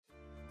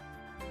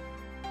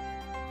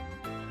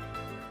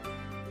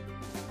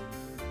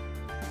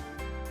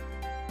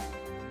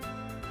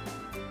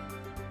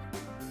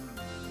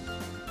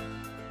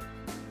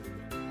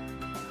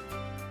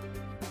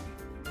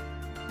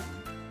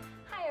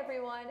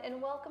and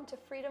welcome to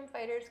Freedom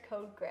Fighters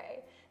Code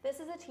Grey.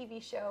 This is a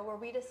TV show where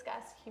we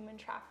discuss human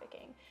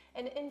trafficking,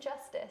 an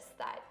injustice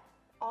that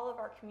all of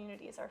our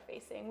communities are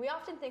facing. We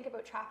often think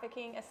about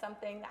trafficking as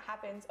something that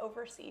happens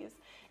overseas,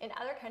 in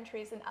other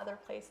countries and other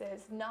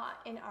places, not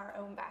in our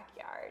own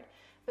backyard.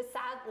 But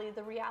sadly,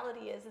 the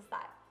reality is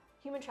that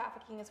human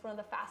trafficking is one of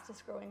the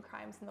fastest growing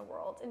crimes in the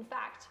world. In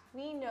fact,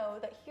 we know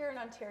that here in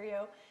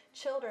Ontario,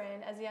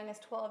 children as young as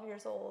 12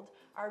 years old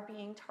are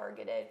being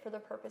targeted for the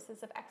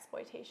purposes of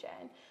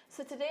exploitation.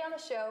 So today on the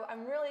show,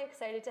 I'm really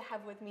excited to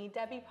have with me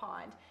Debbie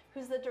Pond,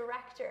 who's the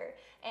director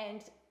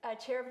and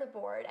chair of the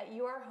board at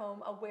You Are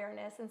Home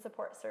Awareness and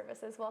Support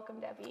Services. Welcome,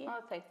 Debbie. Oh,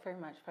 thanks very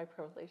much. My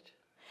privilege.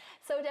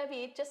 So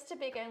Debbie, just to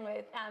begin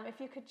with, if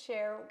you could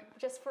share,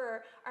 just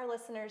for our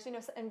listeners,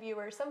 and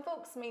viewers, some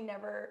folks may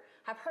never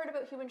have heard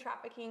about human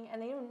trafficking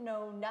and they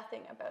know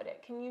nothing about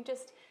it. Can you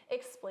just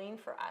explain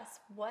for us,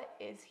 what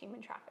is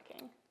human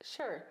trafficking?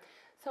 Sure.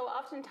 So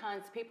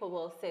oftentimes people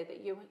will say that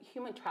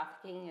human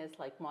trafficking is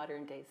like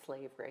modern day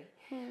slavery,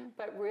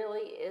 but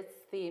really it's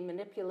the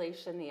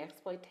manipulation, the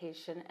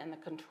exploitation, and the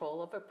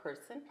control of a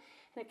person.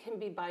 And it can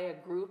be by a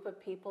group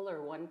of people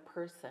or one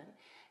person.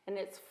 And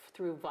it's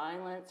through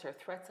violence or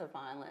threats of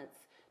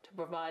violence to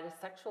provide a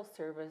sexual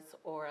service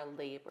or a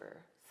labor.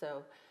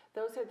 So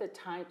those are the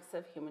types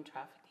of human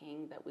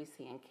trafficking that we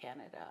see in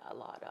Canada a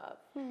lot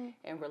of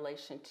in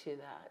relation to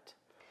that.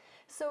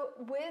 So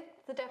with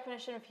the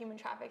definition of human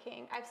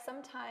trafficking, I've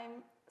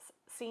sometimes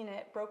seen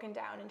it broken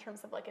down in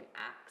terms of like an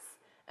acts,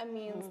 a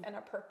means, and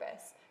a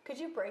purpose. Could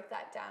you break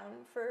that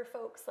down for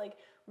folks, like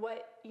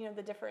what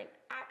the different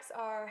acts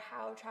are,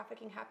 how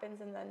trafficking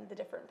happens, and then the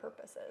different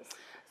purposes?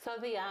 So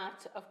the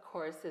act, of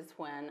course, is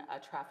when a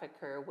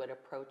trafficker would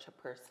approach a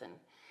person,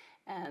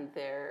 and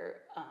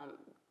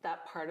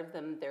that part of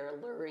them, they're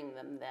luring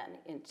them then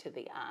into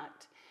the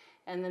act.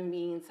 And the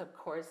means, of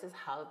course, is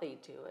how they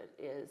do it.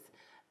 Is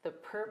the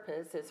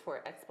purpose is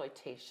for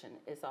exploitation,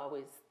 is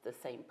always the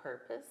same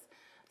purpose.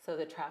 So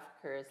the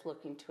trafficker is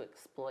looking to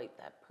exploit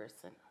that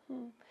person.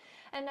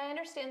 And I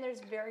understand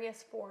there's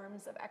various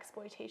forms of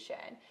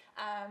exploitation.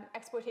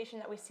 Exploitation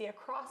that we see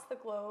across the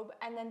globe,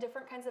 and then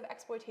different kinds of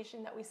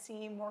exploitation that we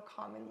see more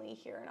commonly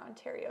here in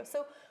Ontario.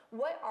 So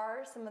what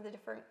are some of the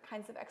different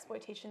kinds of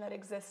exploitation that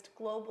exist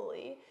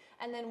globally?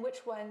 And then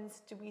which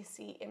ones do we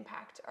see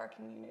impact our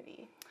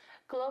community?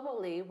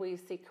 Globally, we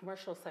see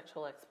commercial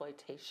sexual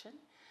exploitation.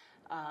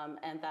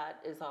 And that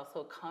is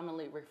also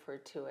commonly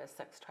referred to as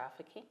sex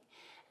trafficking.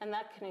 And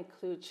that can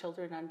include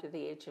children under the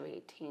age of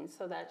 18,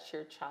 so that's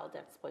your child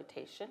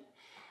exploitation.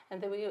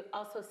 And then we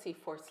also see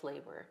forced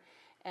labor.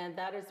 And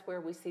that is where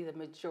we see the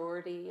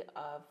majority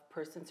of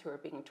persons who are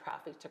being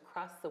trafficked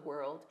across the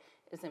world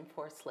is in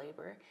forced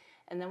labor.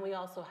 And then we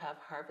also have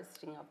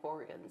harvesting of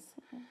organs.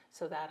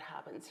 So that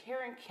happens.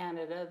 Here in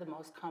Canada, the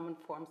most common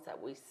forms that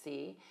we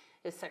see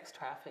is sex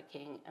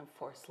trafficking and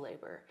forced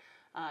labor.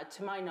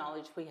 To my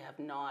knowledge, we have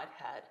not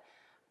had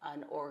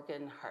an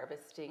organ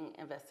harvesting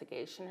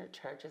investigation or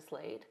charges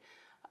laid.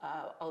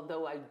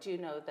 Although I do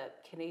know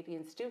that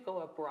Canadians do go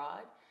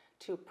abroad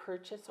to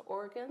purchase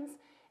organs,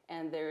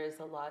 and there is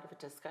a lot of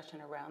discussion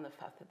around the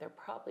fact that they're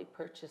probably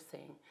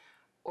purchasing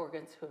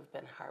organs who have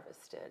been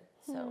harvested,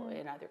 so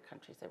in other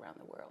countries around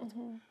the world.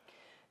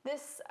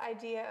 This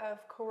idea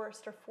of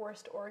coerced or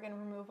forced organ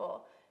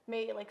removal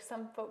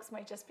some folks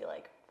might just be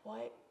like,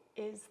 what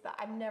is that?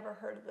 I've never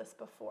heard of this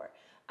before.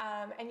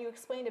 And you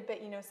explained a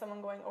bit,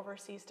 someone going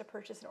overseas to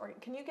purchase an organ.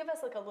 Can you give us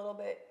like a little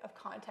bit of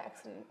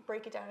context and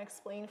break it down and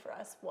explain for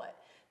us what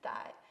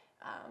that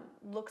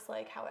looks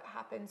like, how it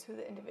happens, who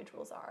the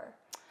individuals are?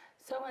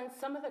 So in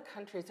some of the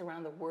countries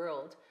around the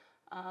world,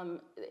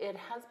 it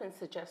has been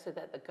suggested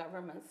that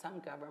some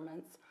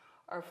governments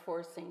are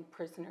forcing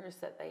prisoners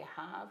that they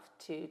have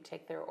to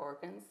take their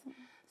organs.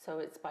 So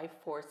it's by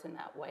force in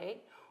that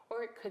way.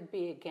 Or it could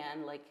be,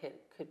 again, like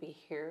it could be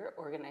here,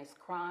 organized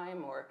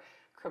crime or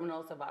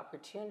criminals of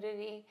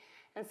opportunity.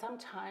 And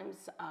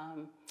sometimes,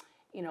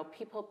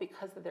 people,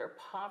 because of their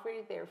poverty,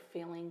 they're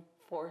feeling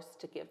forced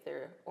to give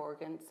their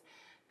organs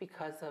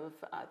because of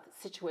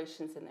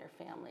situations in their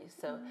families.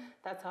 So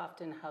that's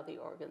often how the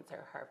organs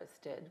are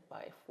harvested,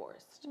 by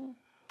forced.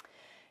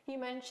 You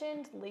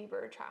mentioned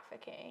labor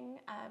trafficking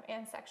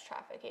and sex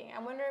trafficking.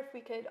 I wonder if we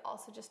could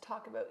also just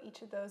talk about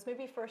each of those.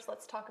 Maybe first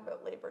let's talk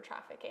about labor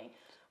trafficking.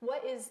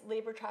 What is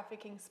labor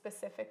trafficking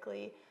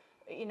specifically?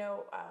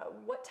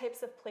 What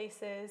types of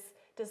places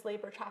does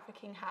labor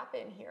trafficking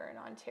happen here in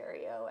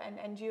Ontario?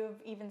 And do you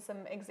have even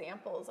some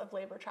examples of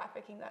labor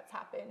trafficking that's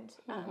happened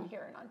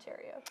here in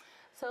Ontario?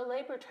 So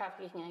labor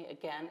trafficking,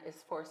 again,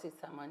 is forcing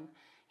someone,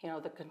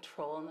 the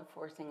control and the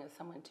forcing of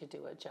someone to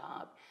do a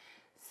job.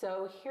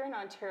 So here in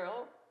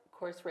Ontario, of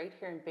course, right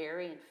here in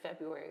Barrie in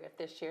February of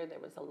this year, there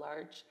was a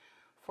large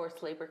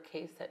forced labor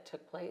case that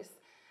took place.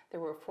 There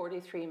were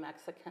 43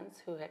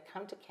 Mexicans who had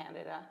come to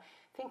Canada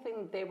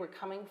thinking they were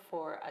coming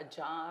for a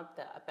job,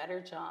 a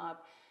better job.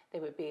 They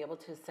would be able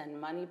to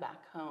send money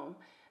back home.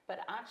 But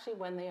actually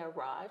when they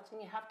arrived, and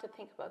you have to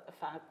think about the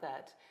fact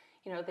that,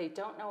 they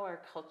don't know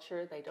our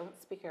culture, they don't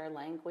speak our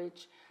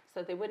language,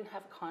 so they wouldn't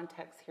have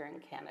contacts here in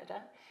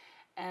Canada.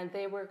 and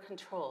they were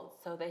controlled.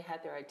 So they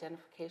had their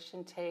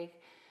identification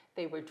take,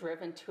 they were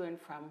driven to and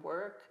from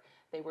work,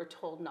 they were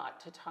told not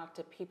to talk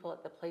to people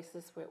at the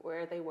places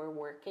where they were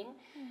working.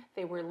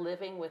 They were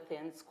living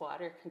within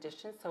squatter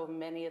conditions, so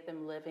many of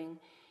them living,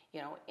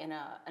 you know, in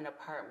an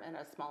apartment,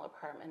 a small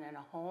apartment in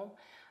a home.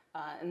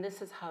 And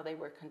this is how they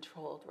were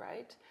controlled,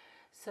 right?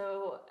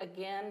 So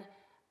again,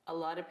 a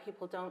lot of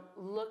people don't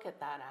look at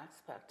that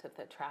aspect of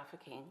the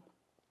trafficking.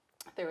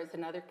 There was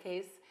another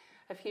case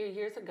a few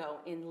years ago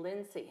in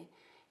Lindsay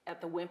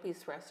at the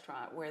Wimpy's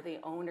restaurant, where the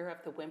owner of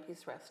the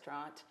Wimpy's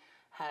restaurant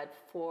had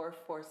 4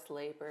 forced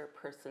labor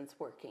persons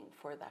working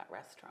for that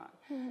restaurant.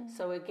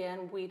 So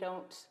again, we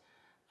don't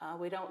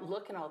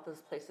look in all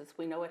those places.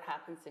 We know what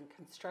happens in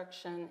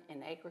construction,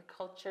 in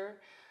agriculture.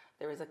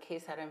 There was a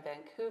case out in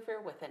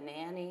Vancouver with a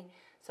nanny.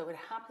 So it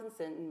happens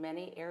in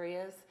many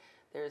areas.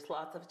 There's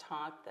lots of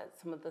talk that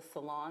some of the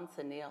salons,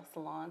 the nail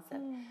salons,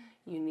 that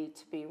you need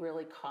to be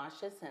really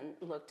cautious and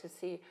look to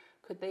see,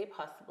 could they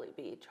possibly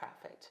be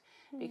trafficked?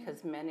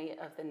 Because many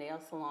of the nail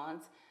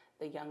salons,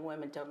 the young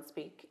women don't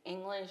speak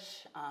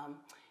English.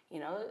 You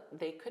know,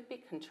 they could be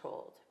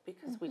controlled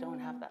because we don't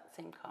have that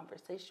same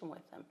conversation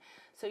with them.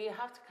 So you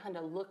have to kind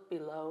of look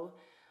below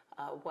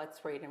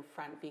what's right in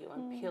front of you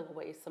and peel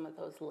away some of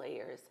those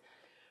layers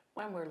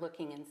when we're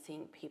looking and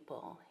seeing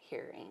people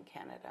here in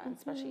Canada, and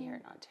especially here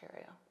in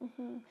Ontario.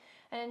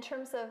 And in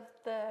terms of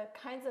the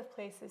kinds of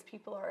places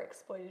people are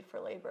exploited for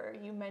labor,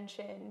 you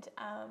mentioned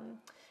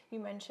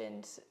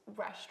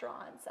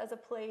restaurants as a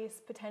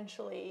place,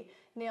 potentially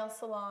nail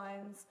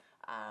salons.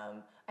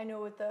 I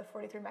know with the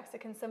 43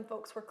 Mexicans, some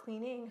folks were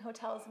cleaning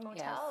hotels and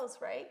motels,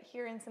 right,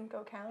 here in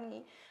Simcoe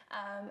County,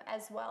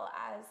 as well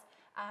as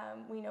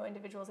we know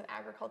individuals in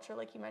agriculture,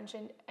 like you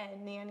mentioned,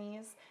 and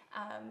nannies,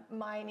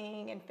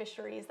 mining and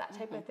fisheries, that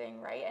type of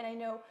thing, right? And I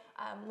know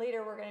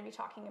later we're going to be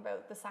talking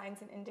about the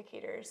signs and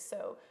indicators,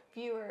 so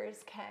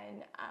viewers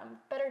can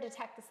better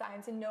detect the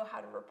signs and know how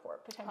to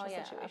report potential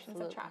situations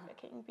of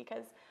trafficking,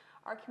 because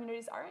our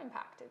communities are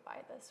impacted by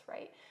this,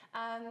 right?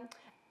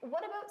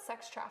 What about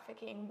sex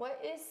trafficking?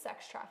 What is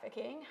sex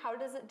trafficking? How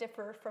does it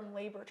differ from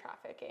labor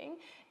trafficking?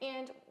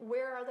 And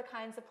where are the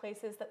kinds of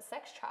places that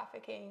sex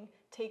trafficking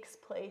takes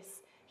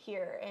place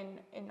here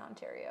in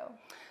Ontario?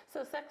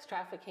 So sex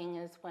trafficking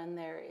is when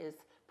there is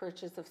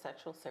purchase of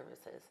sexual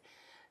services.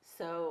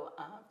 So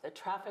the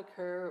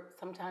trafficker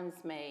sometimes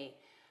may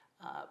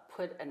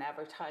put an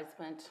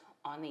advertisement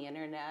on the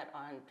internet,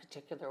 on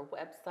particular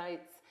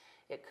websites.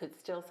 It could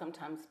still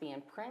sometimes be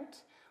in print.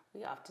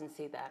 We often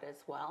see that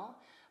as well.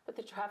 But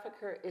the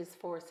trafficker is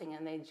forcing,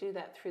 and they do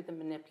that through the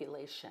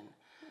manipulation.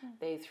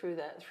 They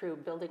through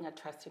building a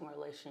trusting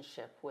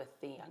relationship with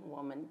the young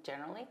woman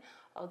generally,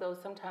 although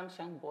sometimes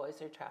young boys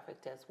are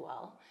trafficked as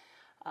well.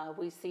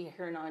 We see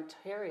here in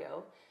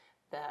Ontario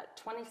that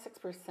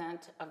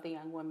 26% of the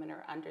young women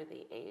are under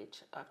the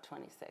age of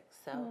 26.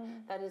 So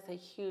that is a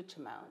huge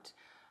amount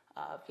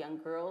of young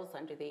girls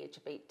under the age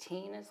of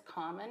 18 is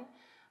common.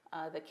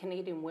 The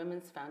Canadian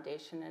Women's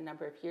Foundation a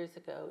number of years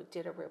ago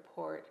did a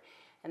report,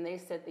 and they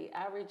said the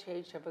average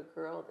age of a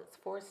girl that's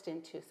forced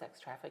into sex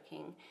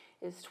trafficking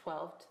is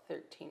 12 to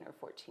 13 or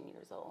 14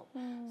 years old.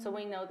 So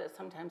we know that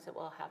sometimes it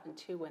will happen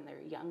too when they're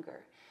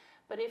younger.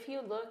 But if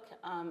you look,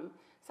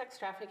 sex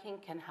trafficking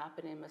can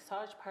happen in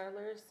massage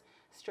parlors,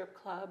 strip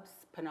clubs,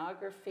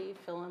 pornography,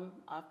 film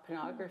of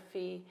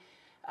pornography,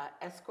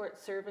 escort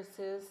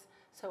services.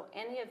 So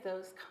any of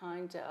those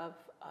kind of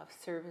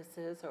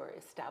services or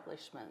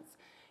establishments,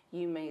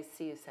 you may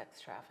see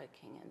sex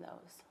trafficking in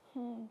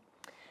those.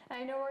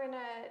 I know we're going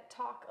to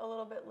talk a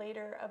little bit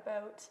later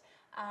about,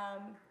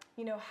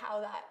 you know, how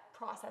that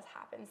process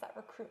happens, that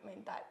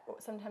recruitment that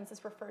sometimes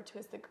is referred to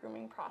as the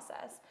grooming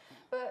process.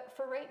 But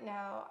for right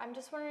now, I'm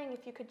just wondering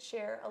if you could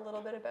share a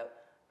little bit about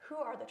who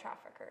are the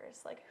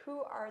traffickers? Like,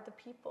 who are the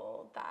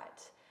people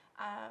that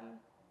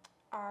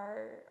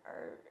are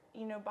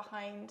you know,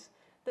 behind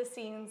the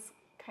scenes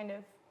kind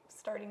of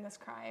starting this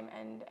crime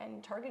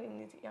and targeting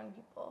these young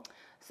people?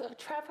 So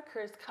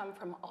traffickers come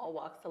from all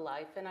walks of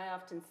life, and I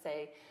often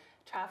say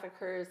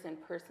traffickers and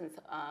persons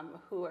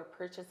who are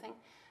purchasing,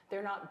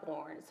 they're not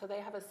born, so they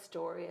have a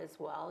story as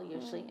well,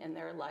 usually in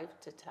their life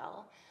to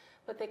tell,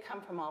 but they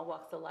come from all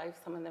walks of life.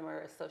 Some of them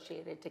are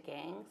associated to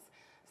gangs,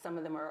 some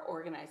of them are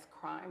organized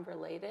crime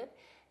related,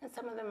 and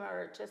some of them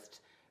are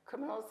just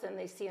criminals and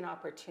they see an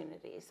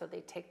opportunity, so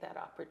they take that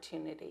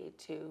opportunity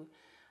to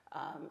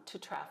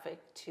traffic,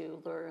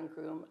 to lure and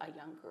groom a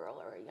young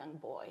girl or a young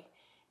boy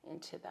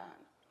into that.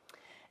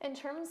 In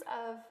terms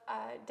of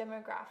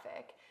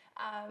demographic,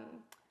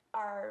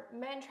 are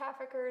men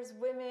traffickers,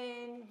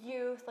 women,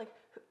 youth, like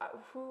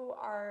who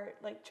are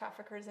like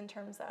traffickers in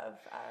terms of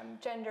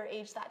gender,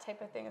 age, that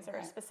type of thing? Is there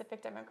a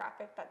specific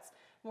demographic that's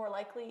more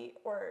likely,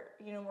 or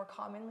you know, more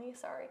commonly,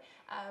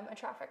 a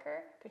trafficker?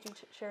 Could you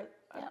share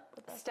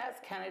with us?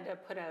 Stats Canada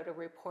put out a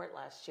report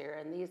last year,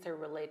 and these are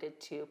related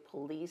to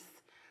police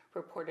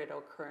reported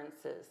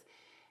occurrences.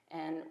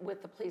 And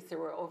with the police, there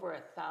were over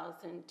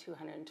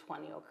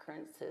 1,220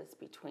 occurrences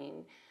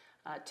between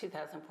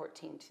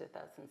 2014 to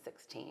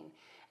 2016.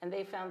 And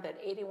they found that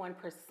 81%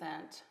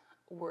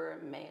 were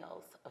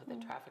males of the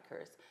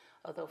traffickers.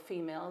 Although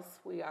females,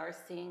 we are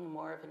seeing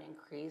more of an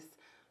increase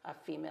of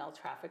female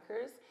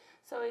traffickers.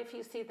 So if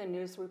you see the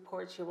news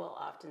reports, you will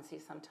often see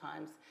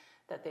sometimes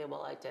that they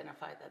will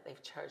identify that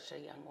they've charged a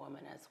young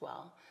woman as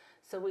well.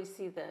 So we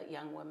see that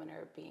young women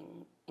are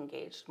being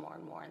engaged more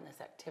and more in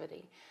this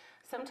activity.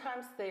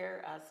 Sometimes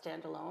they're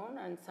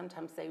standalone, and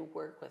sometimes they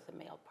work with a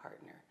male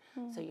partner.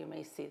 So you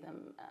may see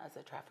them as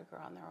a trafficker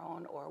on their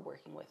own or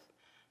working with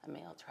a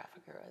male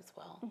trafficker as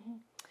well.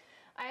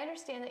 I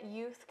understand that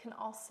youth can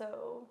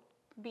also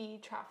be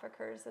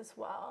traffickers as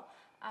well.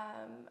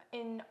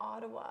 In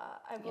Ottawa,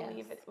 I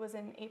believe it was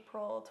in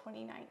April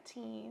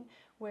 2019,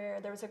 where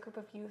there was a group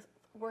of youth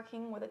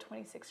working with a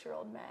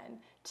 26-year-old man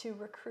to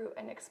recruit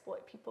and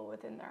exploit people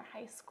within their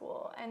high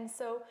school. And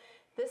so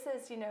this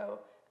is,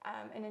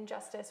 an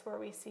injustice where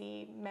we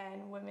see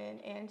men,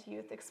 women, and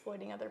youth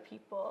exploiting other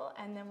people,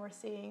 and then we're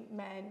seeing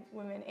men,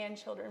 women, and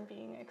children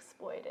being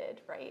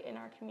exploited, right, in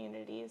our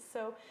communities.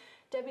 So,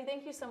 Debbie,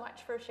 thank you so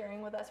much for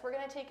sharing with us. We're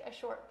going to take a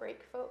short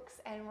break, folks,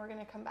 and we're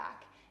going to come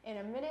back in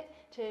a minute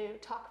to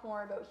talk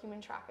more about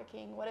human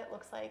trafficking, what it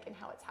looks like, and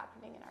how it's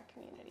happening in our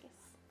communities.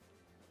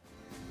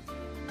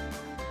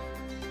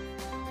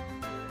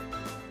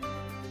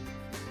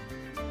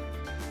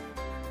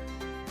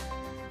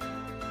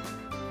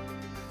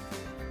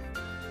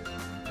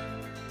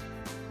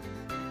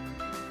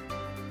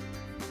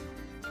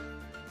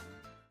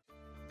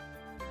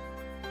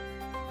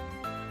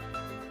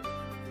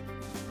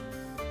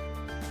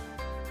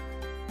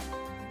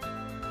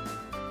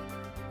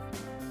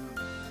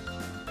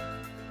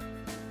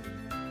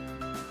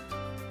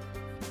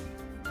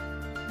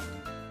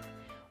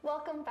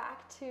 Welcome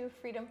back to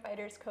Freedom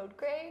Fighters Code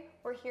Grey.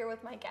 We're here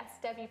with my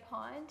guest, Debbie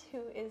Pond,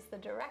 who is the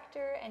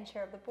director and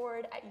chair of the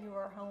board at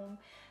Your Home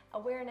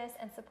Awareness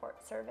and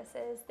Support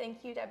Services.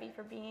 Thank you, Debbie,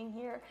 for being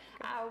here.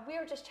 We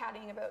were just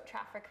chatting about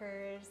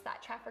traffickers,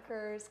 that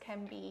traffickers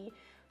can be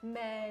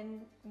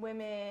men,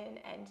 women,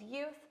 and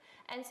youth.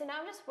 And so now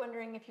I'm just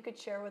wondering if you could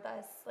share with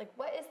us,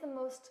 what is the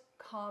most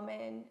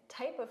common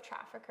type of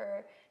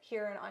trafficker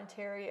here in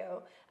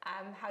Ontario?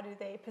 How do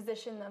they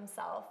position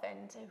themselves,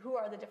 and who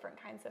are the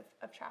different kinds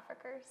of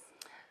traffickers?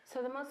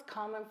 So the most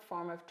common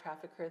form of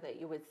trafficker that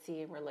you would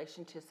see in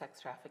relation to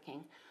sex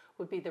trafficking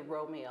would be the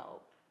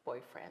Romeo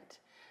boyfriend.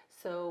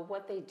 So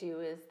what they do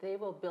is they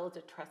will build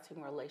a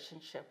trusting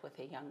relationship with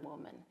a young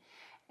woman,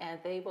 and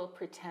they will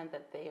pretend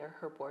that they are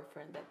her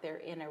boyfriend, that they're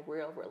in a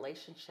real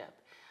relationship.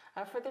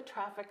 For the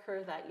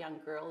trafficker, that young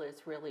girl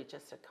is really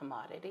just a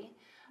commodity,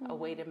 a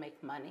way to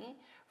make money.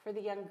 For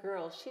the young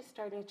girl, she's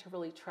starting to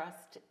really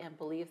trust and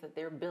believe that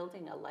they're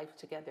building a life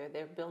together,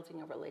 they're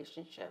building a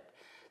relationship.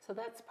 So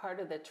that's part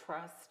of the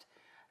trust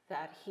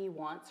that he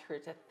wants her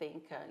to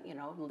think,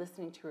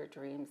 listening to her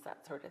dreams,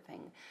 that sort of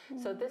thing.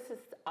 So this is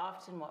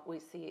often what we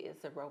see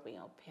is a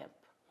Romeo pimp,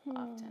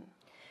 often.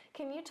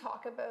 Can you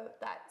talk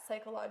about that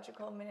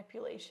psychological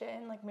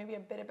manipulation, maybe a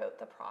bit about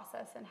the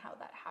process and how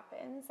that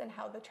happens and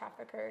how the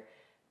trafficker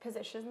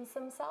positions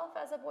himself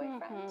as a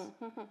boyfriend?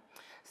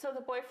 So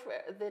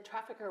the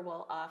trafficker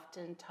will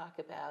often talk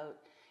about,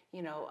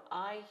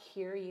 I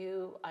hear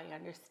you, I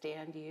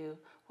understand you,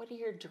 what are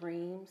your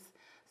dreams?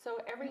 So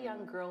every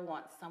young girl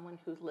wants someone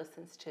who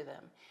listens to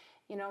them.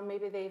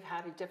 Maybe they've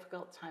had a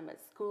difficult time at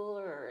school,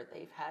 or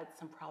they've had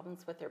some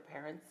problems with their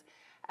parents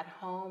at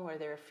home, or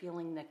they're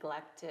feeling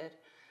neglected.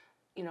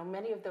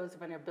 Many of those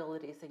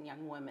vulnerabilities in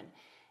young women.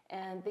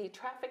 And the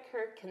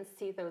trafficker can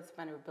see those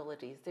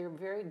vulnerabilities. They're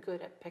very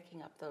good at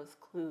picking up those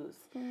clues.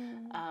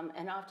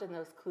 And often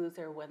those clues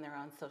are when they're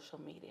on social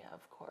media,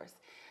 of course.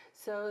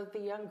 So the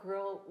young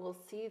girl will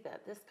see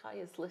that this guy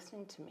is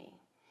listening to me.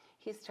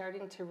 He's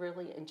starting to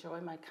really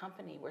enjoy my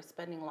company. We're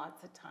spending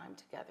lots of time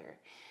together.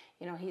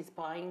 He's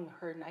buying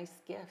her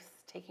nice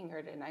gifts, taking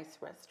her to nice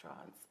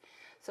restaurants.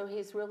 So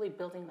he's really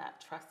building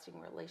that trusting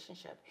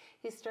relationship.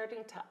 He's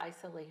starting to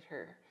isolate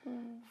her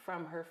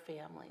from her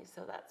family.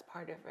 So that's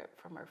part of it,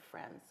 from her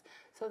friends.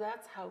 So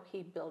that's how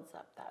he builds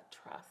up that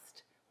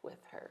trust with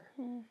her,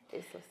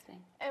 is listening.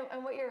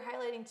 And what you're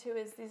highlighting too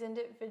is these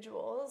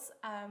individuals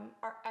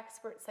are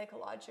expert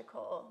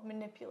psychological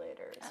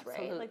manipulators,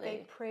 Absolutely. right?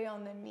 They prey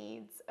on the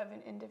needs of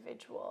an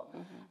individual.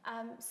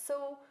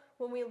 So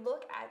when we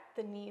look at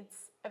the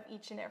needs of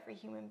each and every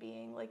human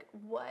being,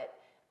 what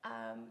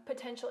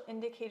potential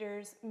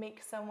indicators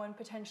make someone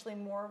potentially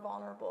more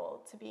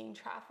vulnerable to being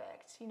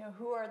trafficked?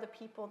 Who are the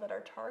people that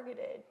are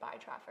targeted by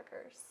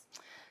traffickers?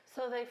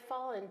 So they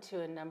fall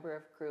into a number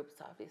of groups,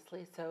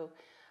 obviously. So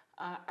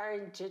our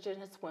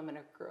Indigenous women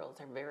or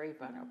girls are very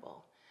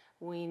vulnerable.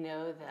 We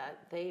know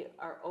that they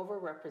are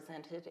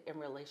overrepresented in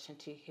relation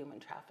to human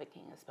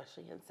trafficking,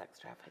 especially in sex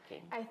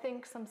trafficking. I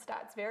think some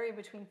stats vary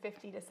between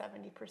 50 to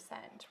 70%,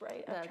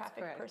 right, of That's trafficked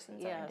correct.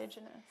 persons Yes. are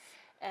Indigenous.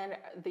 And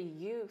the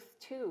youth,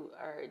 too,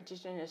 our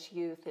Indigenous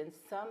youth in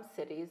some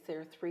cities,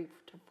 they're 3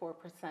 to 4%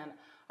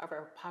 of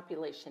our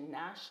population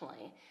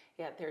nationally,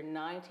 yet they're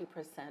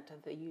 90%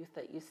 of the youth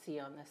that you see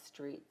on the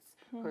streets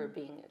who are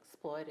being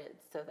exploited.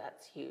 So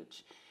that's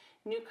huge.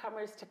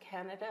 Newcomers to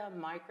Canada,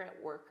 migrant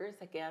workers,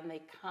 again,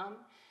 they come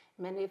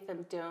Many of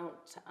them don't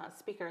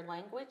speak our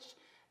language.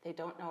 They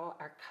don't know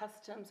our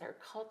customs, our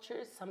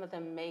cultures. Some of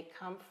them may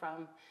come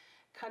from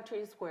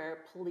countries where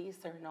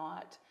police are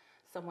not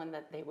someone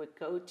that they would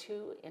go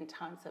to in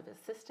times of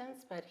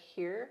assistance. But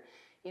here,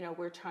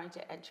 we're trying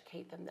to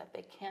educate them that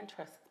they can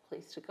trust the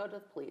police, to go to the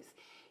police.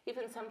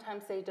 Even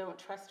sometimes they don't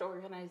trust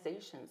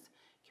organizations,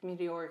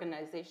 community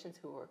organizations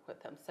who work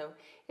with them. So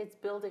it's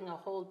building a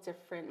whole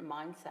different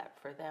mindset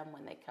for them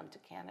when they come to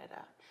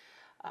Canada.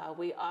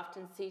 We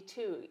often see,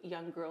 too,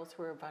 young girls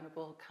who are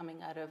vulnerable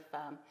coming out of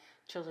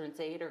children's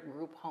aid or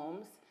group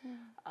homes.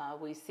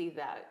 We see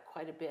that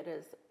quite a bit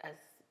as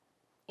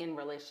in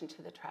relation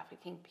to the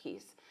trafficking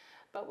piece.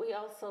 But we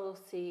also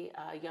see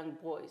young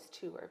boys,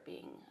 too, are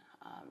being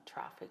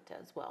trafficked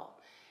as well.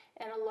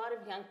 And a lot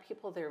of young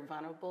people, they're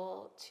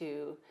vulnerable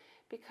to,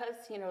 because,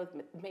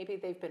 maybe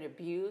they've been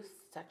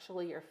abused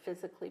sexually or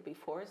physically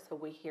before, so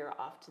we hear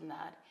often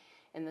that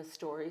in the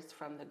stories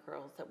from the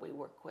girls that we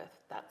work with.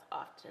 That's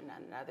often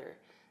another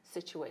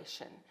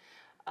situation.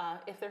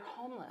 If they're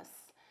homeless,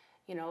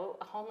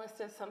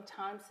 homelessness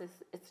sometimes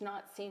it's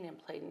not seen in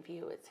plain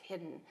view, it's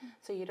hidden.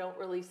 So you don't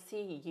really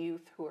see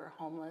youth who are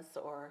homeless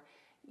or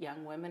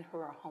young women who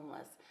are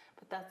homeless.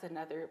 But that's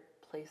another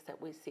place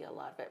that we see a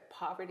lot of it.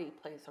 Poverty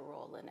plays a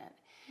role in it.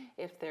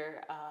 If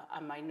they're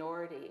a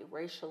minority,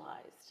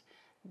 racialized,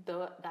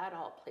 that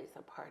all plays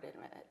a part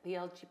in it. The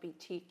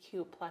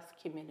LGBTQ plus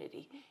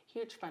community,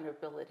 huge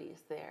vulnerabilities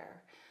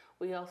there.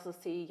 We also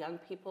see young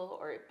people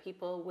or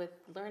people with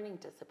learning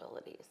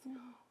disabilities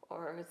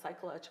or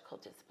psychological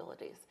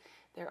disabilities.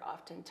 They're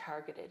often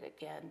targeted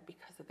again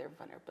because of their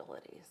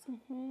vulnerabilities.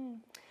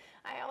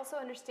 I also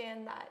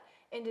understand that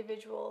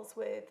individuals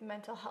with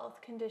mental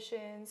health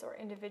conditions or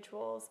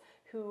individuals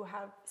who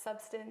have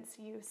substance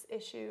use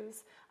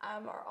issues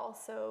are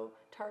also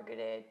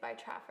targeted by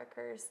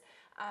traffickers.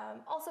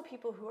 Also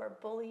people who are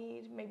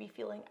bullied, maybe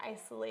feeling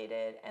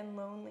isolated and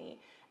lonely.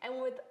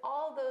 And with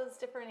all those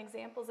different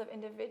examples of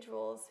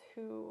individuals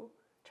who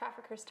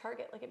traffickers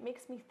target, it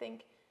makes me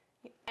think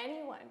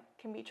anyone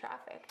can be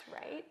trafficked,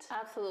 right?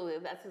 Absolutely.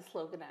 That's a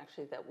slogan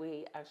actually that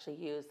we actually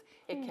use.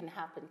 It can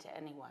happen to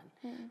anyone.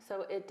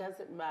 So it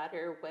doesn't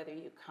matter whether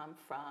you come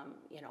from,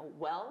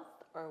 wealth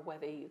or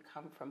whether you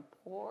come from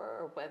poor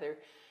or whether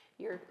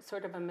you're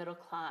sort of a middle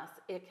class.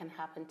 It can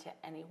happen to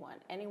anyone.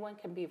 Anyone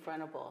can be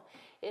vulnerable.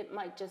 It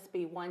might just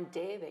be one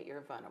day that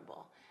you're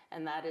vulnerable,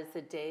 and that is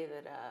the day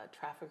that a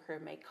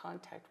trafficker make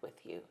contact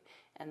with you,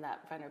 and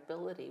that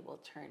vulnerability will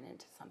turn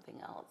into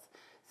something else.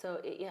 So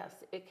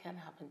yes, it can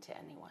happen to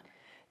anyone.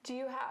 Do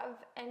you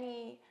have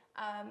any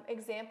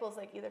examples,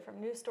 either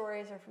from news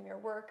stories or from your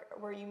work,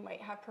 where you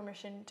might have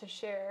permission to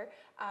share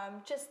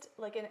just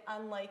an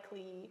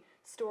unlikely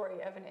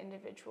story of an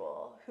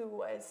individual who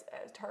was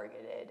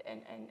targeted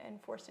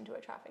and forced into a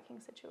trafficking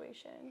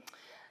situation?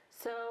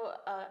 So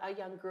a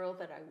young girl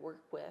that I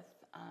work with,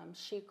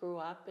 she grew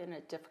up in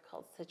a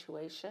difficult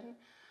situation.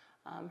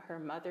 Her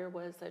mother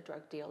was a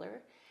drug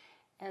dealer.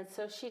 And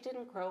so she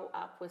didn't grow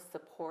up with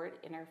support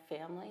in her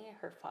family.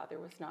 Her father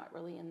was not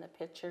really in the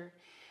picture.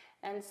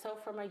 And so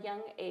from a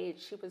young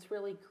age, she was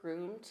really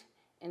groomed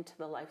into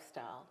the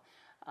lifestyle.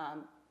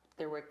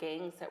 There were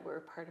gangs that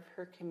were part of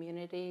her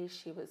community.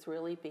 She was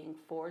really being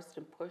forced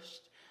and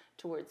pushed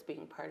towards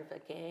being part of a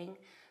gang.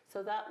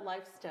 So that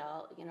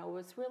lifestyle,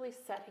 was really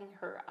setting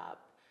her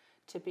up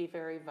to be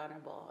very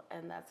vulnerable.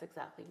 And that's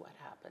exactly what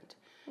happened.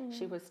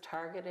 She was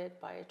targeted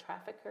by a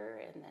trafficker,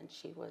 and then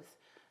she was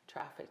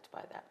trafficked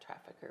by that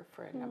trafficker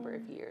for a number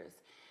of years.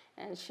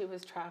 And she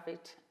was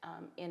trafficked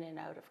in and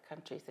out of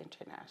countries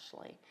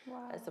internationally,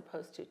 as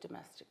opposed to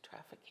domestic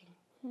trafficking.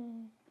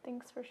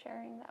 Thanks for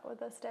sharing that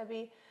with us,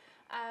 Debbie.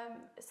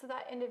 So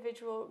that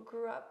individual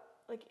grew up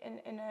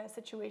in a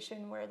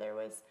situation where there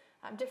was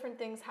different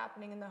things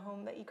happening in the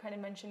home that you kind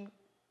of mentioned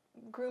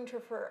groomed her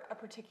for a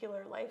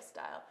particular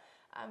lifestyle.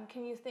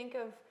 Can you think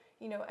of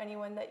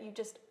anyone that you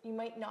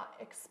might not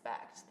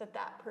expect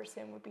that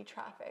person would be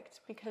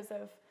trafficked because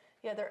of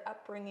their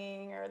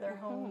upbringing or their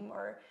home,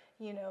 or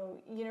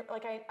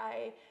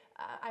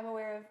I'm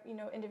aware of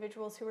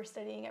individuals who are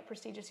studying at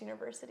prestigious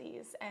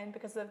universities, and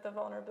because of the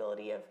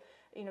vulnerability of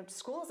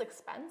school is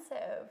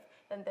expensive,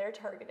 then they're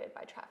targeted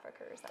by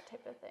traffickers, that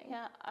type of thing.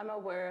 Yeah, I'm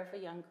aware of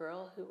a young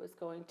girl who was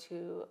going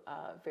to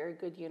a very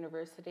good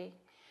university,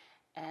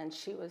 and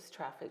she was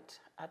trafficked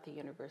at the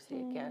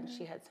university again.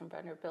 She had some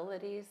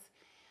vulnerabilities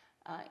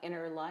in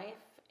her life,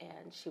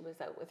 and she was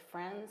out with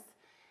friends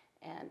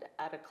and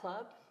at a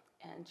club,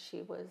 and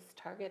she was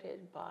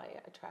targeted by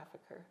a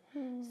trafficker.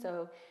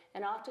 So,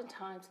 and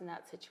oftentimes in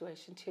that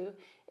situation too,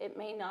 it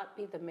may not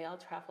be the male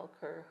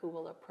trafficker who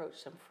will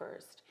approach them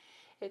first.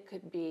 It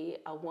could be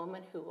a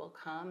woman who will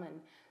come and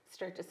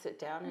start to sit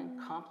down and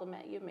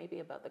compliment you,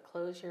 maybe about the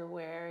clothes you're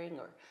wearing,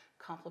 or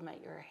compliment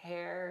your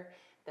hair.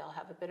 They'll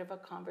have a bit of a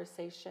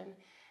conversation,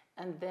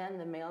 and then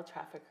the male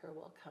trafficker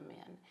will come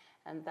in,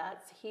 and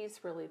he's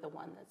really the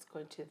one that's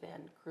going to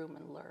then groom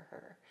and lure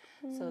her.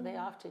 So they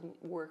often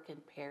work in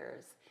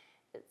pairs.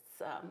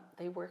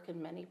 They work in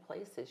many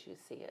places. You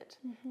see it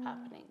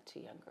happening to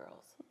young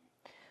girls.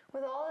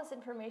 With all this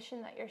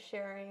information that you're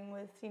sharing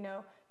with,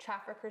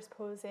 traffickers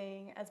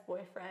posing as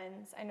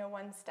boyfriends, I know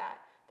one stat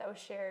that was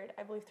shared,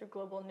 I believe through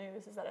Global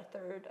News, is that a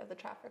third of the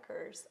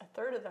traffickers, a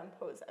third of them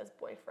pose as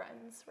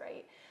boyfriends,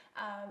 right?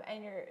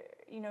 And you're,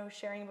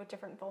 sharing about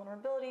different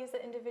vulnerabilities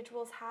that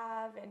individuals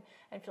have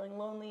and feeling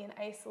lonely and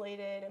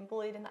isolated and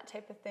bullied and that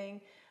type of thing.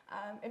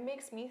 It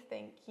makes me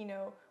think,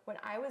 when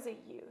I was a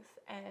youth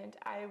and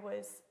I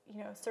was,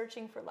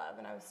 searching for love,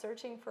 and I was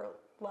searching for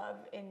love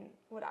in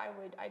what I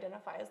would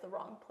identify as the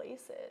wrong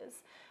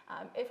places.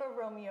 If a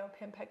Romeo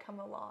pimp had come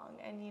along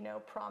and,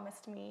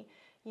 promised me,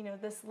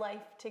 this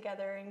life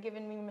together and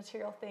given me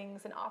material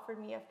things and offered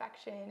me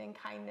affection and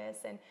kindness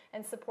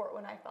and support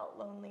when I felt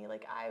lonely,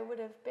 like I would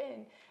have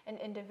been an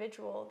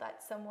individual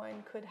that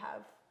someone could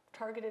have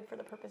targeted for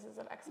the purposes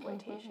of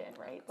exploitation,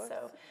 right?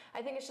 So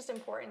I think it's just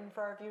important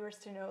for our viewers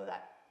to know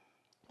that,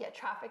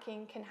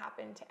 trafficking can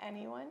happen to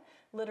anyone,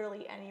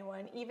 literally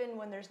anyone, even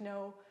when there's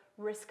no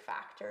risk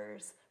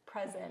factors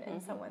present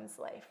in someone's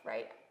life,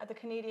 right? At the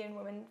Canadian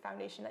Women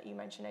Foundation that you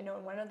mentioned, I know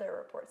in one of their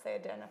reports they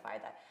identify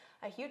that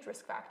a huge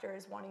risk factor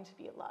is wanting to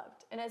be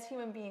loved. And as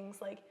human beings,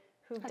 like,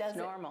 who doesn't? That's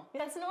normal.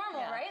 That's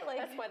normal, right? Like,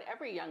 that's what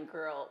every young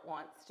girl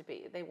wants to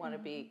be. They want to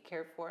be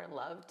cared for and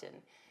loved and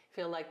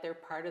feel like they're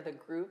part of the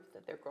group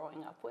that they're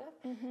growing up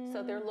with.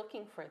 So they're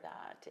looking for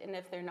that. And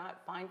if they're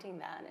not finding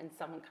that and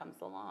someone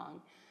comes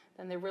along,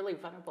 then they're really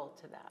vulnerable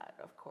to that,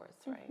 of course,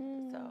 right?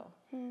 So,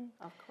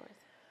 of course.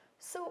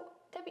 So,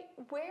 Debbie,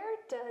 where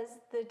does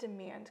the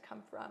demand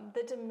come from?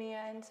 The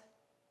demand,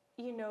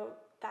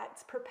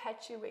 that's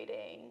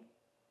perpetuating.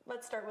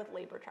 Let's start with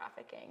labor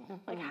trafficking.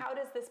 Like, how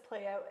does this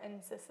play out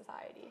in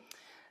society?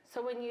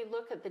 So when you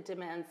look at the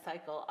demand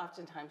cycle,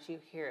 oftentimes you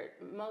hear it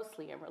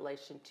mostly in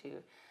relation to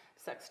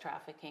sex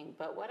trafficking.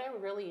 But what I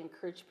really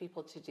encourage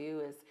people to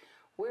do is,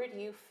 where do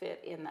you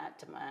fit in that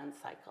demand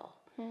cycle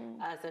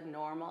as a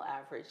normal,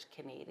 average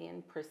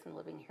Canadian person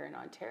living here in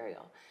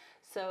Ontario?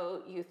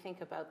 So you think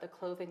about the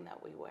clothing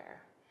that we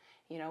wear.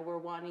 We're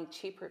wanting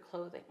cheaper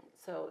clothing.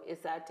 So is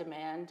that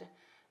demand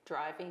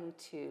driving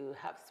to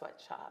have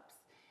sweatshops?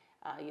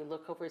 You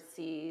look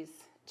overseas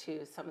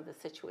to some of the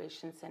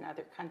situations in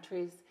other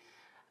countries,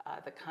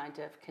 the kind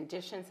of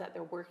conditions that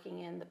they're working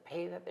in, the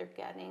pay that they're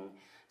getting.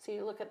 So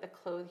you look at the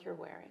clothes you're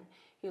wearing.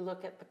 You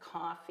look at the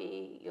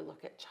coffee, you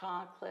look at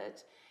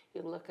chocolate,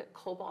 you look at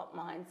cobalt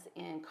mines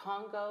in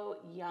Congo.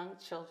 Young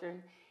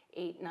children,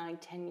 8, 9,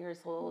 10 years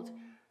old,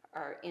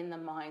 are in the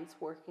mines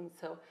working.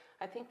 So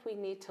I think we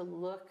need to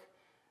look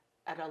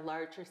at a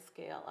larger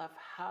scale of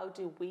how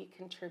do we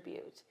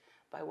contribute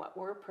by what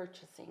we're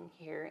purchasing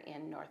here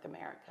in North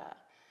America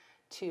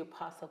to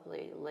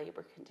possibly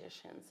labor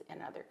conditions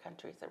in other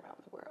countries around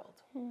the world.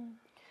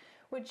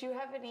 Would you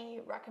have any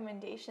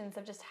recommendations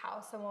of just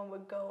how someone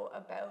would go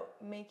about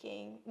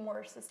making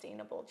more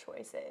sustainable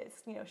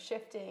choices,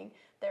 shifting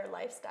their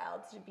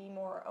lifestyle to be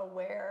more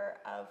aware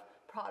of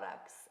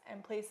products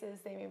and places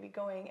they may be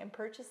going and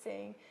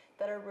purchasing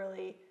that are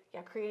really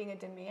creating a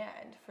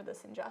demand for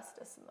this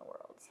injustice in the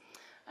world?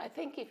 I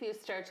think if you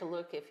start to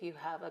look, if you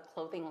have a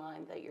clothing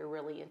line that you're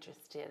really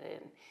interested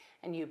in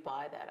and you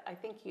buy that, I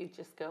think you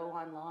just go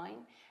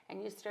online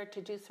and you start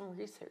to do some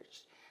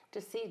research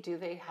to see, do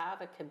they have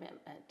a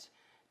commitment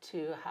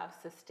to have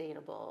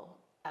sustainable,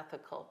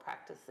 ethical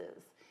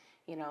practices?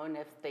 And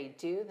if they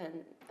do,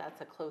 then that's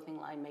a clothing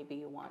line maybe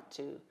you want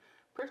to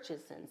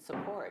purchase and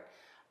support.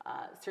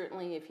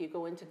 Certainly if you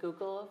go into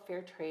Google,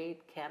 Fair Trade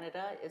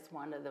Canada is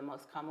one of the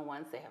most common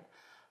ones. They have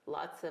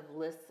lots of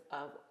lists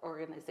of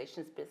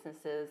organizations,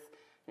 businesses,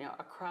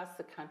 across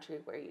the country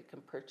where you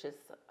can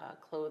purchase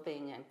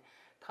clothing and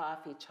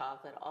coffee,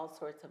 chocolate, all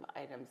sorts of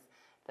items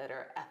that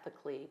are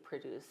ethically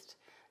produced.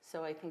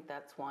 So I think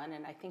that's one,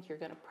 and I think you're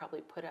going to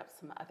probably put up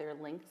some other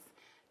links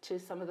to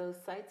some of those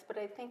sites. But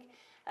I think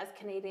as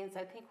Canadians,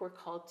 I think we're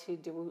called to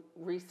do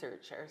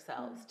research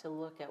ourselves to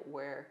look at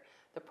where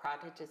the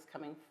product is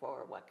coming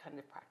for, what kind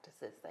of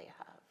practices they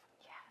have.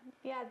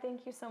 Yeah,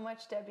 thank you so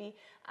much, Debbie.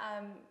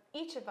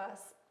 Each of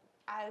us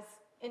as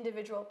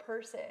individual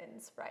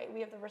persons, right, we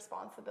have the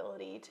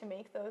responsibility to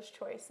make those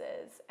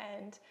choices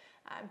and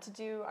to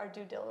do our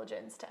due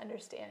diligence to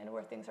understand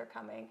where things are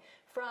coming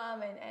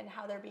from and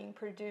how they're being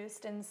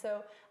produced. And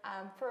so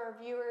for our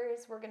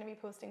viewers, we're going to be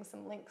posting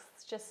some links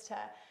just to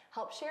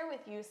help share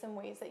with you some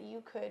ways that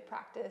you could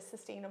practice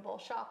sustainable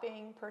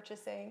shopping,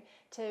 purchasing,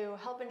 to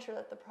help ensure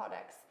that the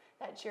products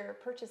that you're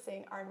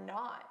purchasing are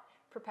not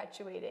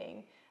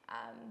perpetuating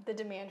the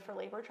demand for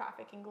labor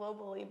trafficking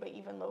globally, but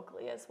even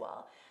locally as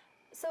well.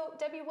 So,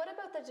 Debbie, what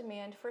about the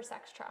demand for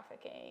sex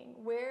trafficking?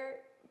 Where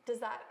does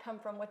that come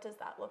from? What does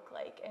that look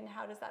like? And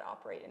how does that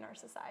operate in our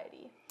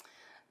society?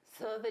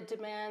 So the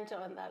demand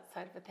on that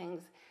side of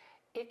things,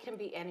 it can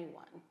be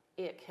anyone.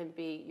 It can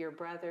be your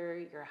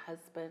brother, your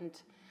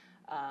husband,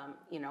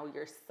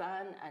 your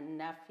son, a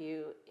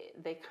nephew.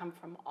 They come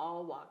from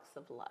all walks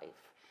of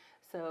life.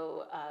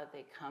 So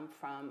they come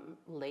from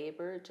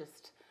labor,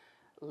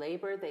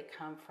 they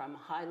come from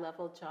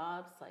high-level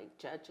jobs like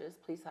judges,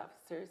 police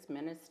officers,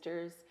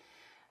 ministers.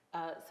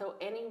 So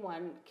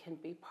anyone can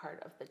be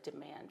part of the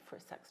demand for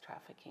sex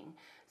trafficking.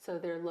 So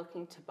they're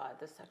looking to buy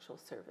the sexual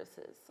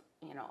services,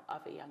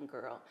 of a young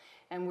girl.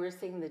 And we're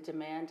seeing the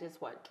demand is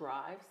what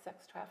drives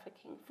sex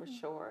trafficking for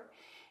sure.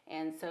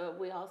 And so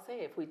we all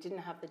say if we didn't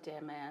have the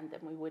demand, then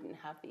we wouldn't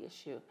have the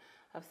issue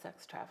of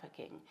sex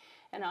trafficking.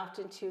 And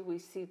often too, we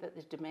see that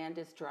the demand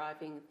is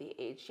driving the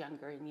age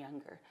younger and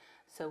younger.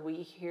 So we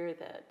hear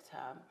that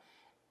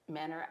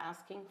men are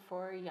asking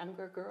for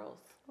younger girls.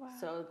 Wow.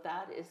 So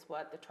that is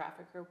what the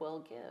trafficker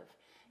will give,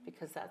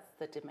 because that's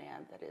the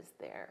demand that is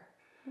there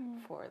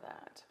for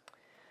that.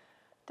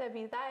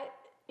 Debbie,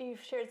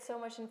 you've shared so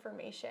much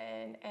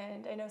information,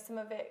 and I know some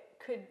of it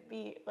could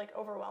be like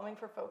overwhelming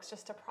for folks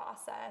just to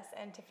process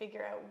and to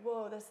figure out,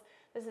 whoa,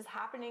 this is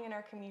happening in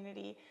our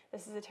community.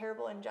 This is a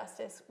terrible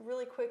injustice.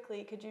 Really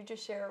quickly, could you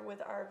just share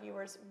with our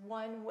viewers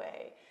one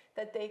way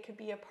that they could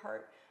be a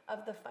part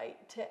of the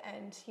fight to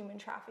end human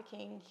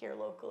trafficking here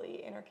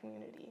locally in our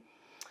community?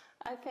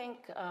 I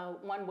think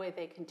one way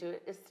they can do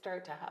it is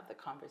start to have the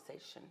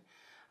conversation.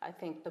 I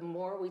think the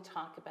more we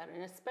talk about it,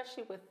 and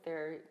especially with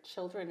their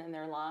children in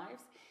their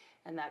lives,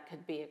 and that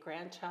could be a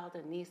grandchild,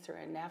 a niece, or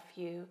a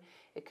nephew.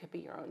 It could be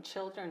your own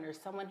children or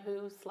someone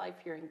whose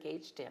life you're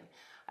engaged in.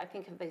 I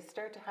think if they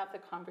start to have the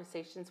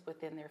conversations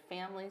within their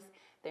families,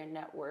 their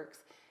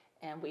networks,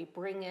 and we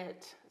bring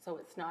it so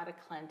it's not a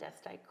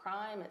clandestine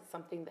crime, it's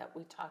something that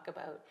we talk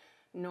about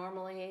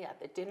normally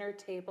at the dinner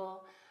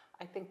table.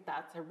 I think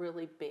that's a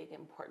really big,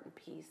 important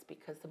piece,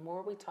 because the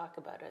more we talk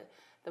about it,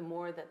 the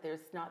more that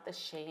there's not the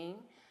shame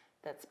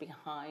that's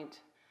behind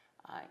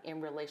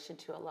in relation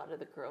to a lot of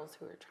the girls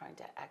who are trying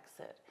to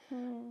exit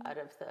out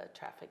of the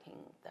trafficking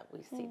that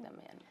we see them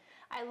in.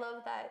 I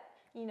love that,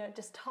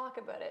 just talk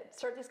about it.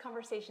 Start these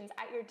conversations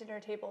at your dinner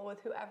table with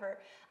whoever.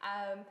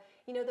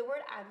 The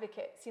word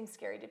advocate seems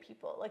scary to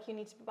people. Like you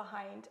need to be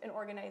behind an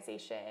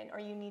organization, or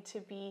you need to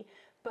be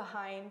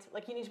behind,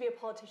 like you need to be a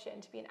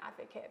politician to be an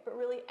advocate, but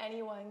really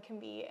anyone can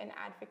be an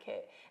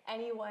advocate.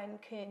 Anyone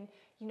can,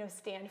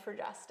 stand for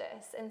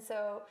justice. And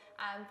so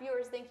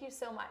viewers, thank you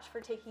so much for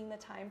taking the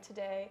time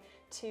today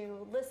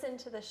to listen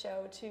to the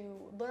show, to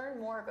learn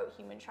more about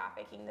human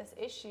trafficking, this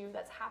issue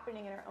that's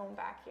happening in our own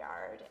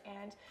backyard.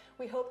 And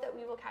we hope that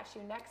we will catch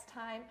you next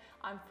time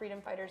on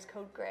Freedom Fighters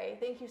Code Grey.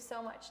 Thank you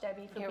so much,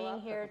 Debbie, for being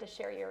here to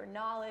share your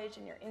knowledge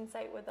and your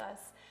insight with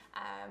us.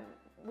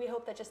 We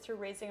hope that just through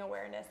raising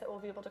awareness that we'll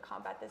be able to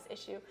combat this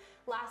issue.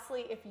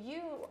 Lastly, if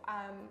you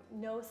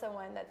know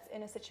someone that's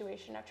in a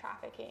situation of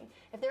trafficking,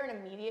 if they're in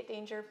immediate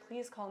danger,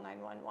 please call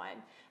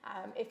 911.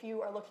 If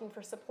you are looking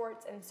for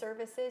supports and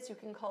services, you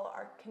can call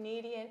our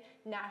Canadian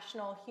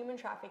National Human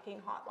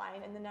Trafficking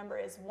Hotline, and the number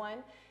is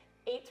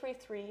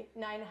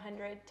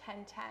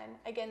 1-833-900-1010.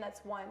 Again, that's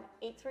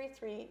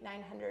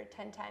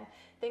 1-833-900-1010.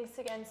 Thanks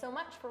again so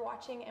much for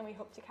watching, and we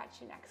hope to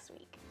catch you next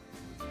week.